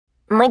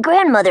My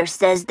grandmother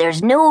says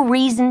there's no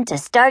reason to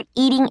start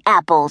eating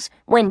apples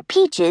when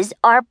peaches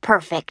are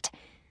perfect.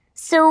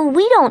 So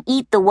we don't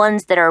eat the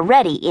ones that are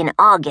ready in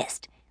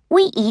August.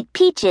 We eat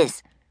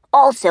peaches,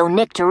 also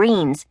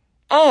nectarines,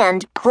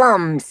 and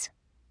plums.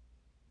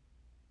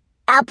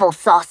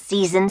 Applesauce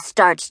season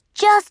starts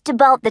just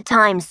about the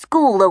time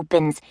school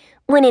opens,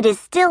 when it is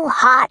still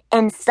hot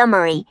and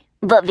summery,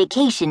 but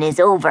vacation is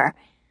over.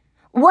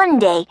 One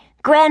day,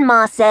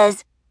 Grandma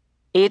says,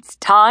 "It's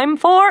time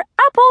for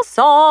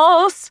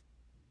applesauce."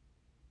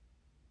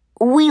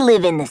 We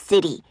live in the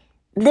city.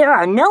 There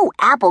are no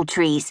apple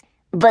trees,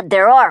 but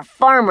there are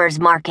farmers'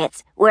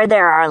 markets where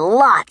there are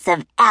lots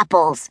of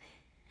apples.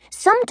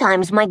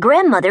 Sometimes my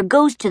grandmother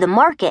goes to the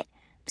market.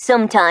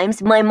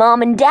 Sometimes my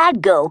mom and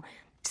dad go.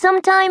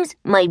 Sometimes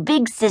my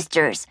big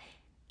sisters.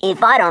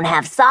 If I don't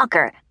have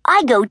soccer,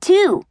 I go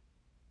too.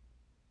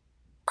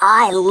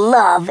 I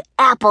love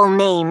apple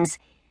names.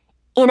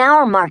 In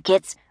our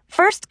markets,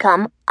 first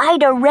come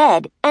Ida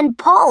Red and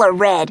Paula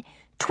Red,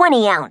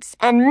 20-ounce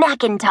and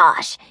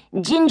Macintosh,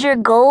 Ginger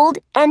Gold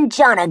and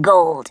Jonna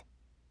Gold.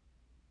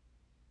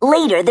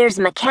 Later there's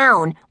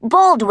McCown,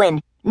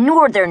 Baldwin,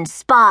 Northern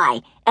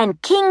Spy,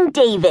 and King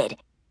David.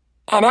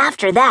 And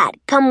after that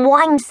come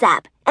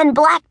Winesap and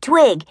Black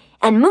Twig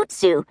and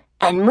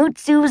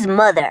Mutsu's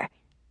mother.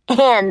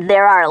 And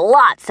there are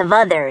lots of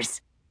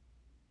others.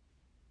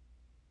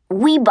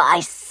 We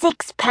buy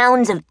 6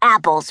 pounds of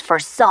apples for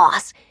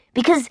sauce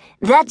because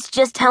that's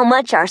just how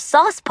much our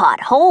sauce pot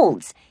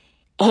holds.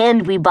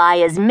 And we buy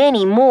as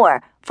many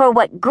more for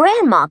what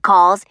Grandma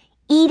calls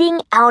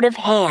eating out of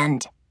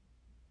hand.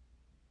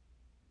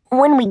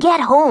 When we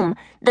get home,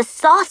 the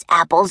sauce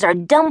apples are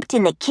dumped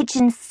in the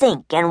kitchen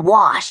sink and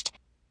washed.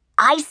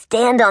 I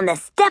stand on the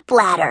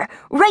stepladder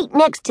right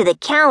next to the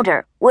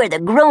counter where the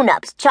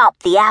grown-ups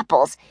chop the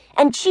apples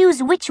and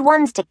choose which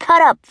ones to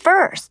cut up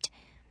first.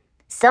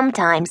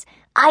 Sometimes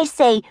I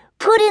say,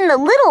 "Put in the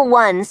little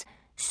ones,"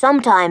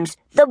 sometimes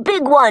the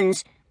big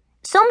ones,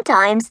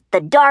 sometimes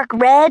the dark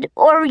red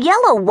or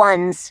yellow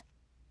ones.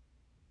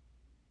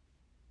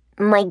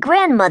 My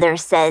grandmother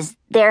says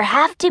there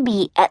have to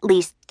be at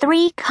least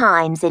 3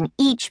 kinds in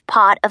each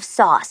pot of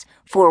sauce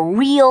for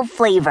real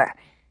flavor,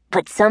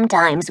 but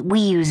sometimes we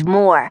use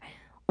more.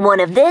 One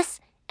of this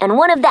and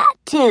one of that,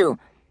 too.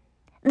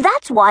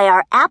 That's why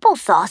our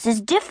applesauce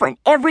is different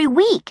every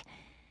week.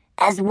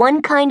 As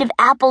one kind of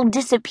apple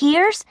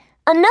disappears,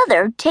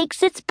 another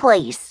takes its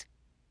place.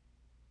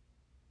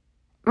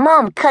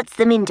 Mom cuts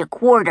them into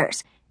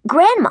quarters.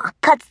 Grandma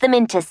cuts them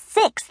into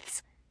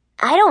sixths.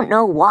 I don't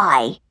know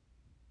why.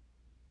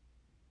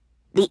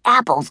 The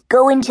apples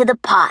go into the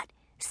pot,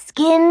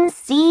 skin,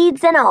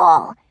 seeds, and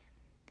all.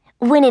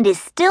 When it is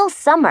still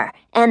summer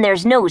and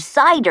there's no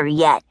cider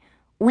yet,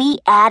 we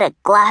add a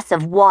glass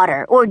of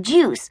water or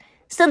juice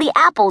so the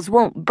apples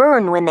won't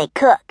burn when they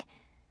cook.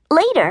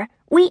 Later,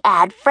 we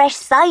add fresh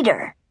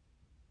cider.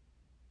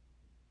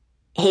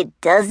 It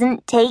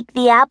doesn't take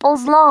the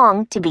apples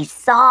long to be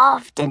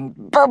soft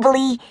and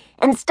bubbly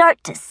and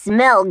start to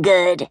smell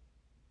good.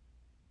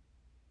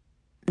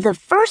 The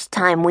first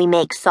time we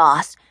make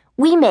sauce,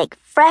 we make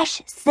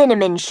fresh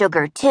cinnamon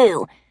sugar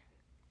too.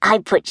 I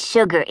put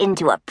sugar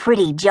into a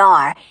pretty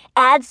jar,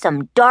 add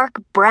some dark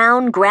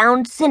brown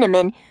ground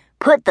cinnamon,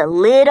 put the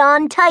lid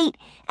on tight,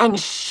 and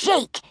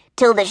shake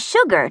till the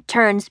sugar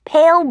turns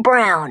pale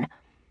brown.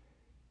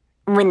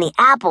 When the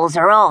apples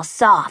are all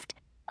soft,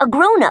 a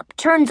grown-up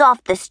turns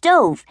off the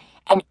stove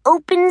and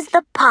opens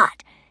the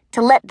pot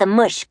to let the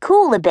mush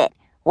cool a bit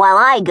while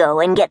I go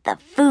and get the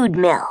food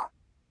mill.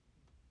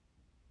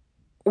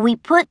 We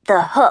put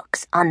the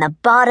hooks on the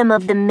bottom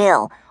of the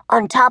mill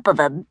on top of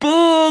a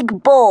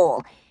big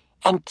bowl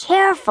and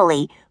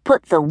carefully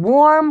put the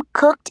warm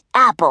cooked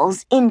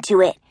apples into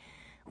it.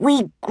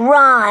 We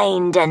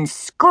grind and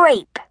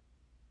scrape.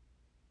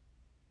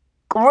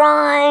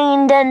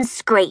 Grind and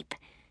scrape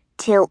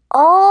till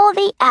all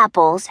the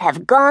apples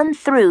have gone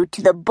through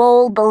to the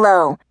bowl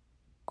below.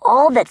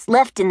 All that's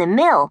left in the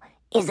mill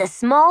is a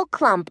small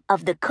clump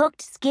of the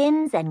cooked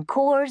skins and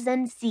cores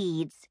and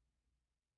seeds.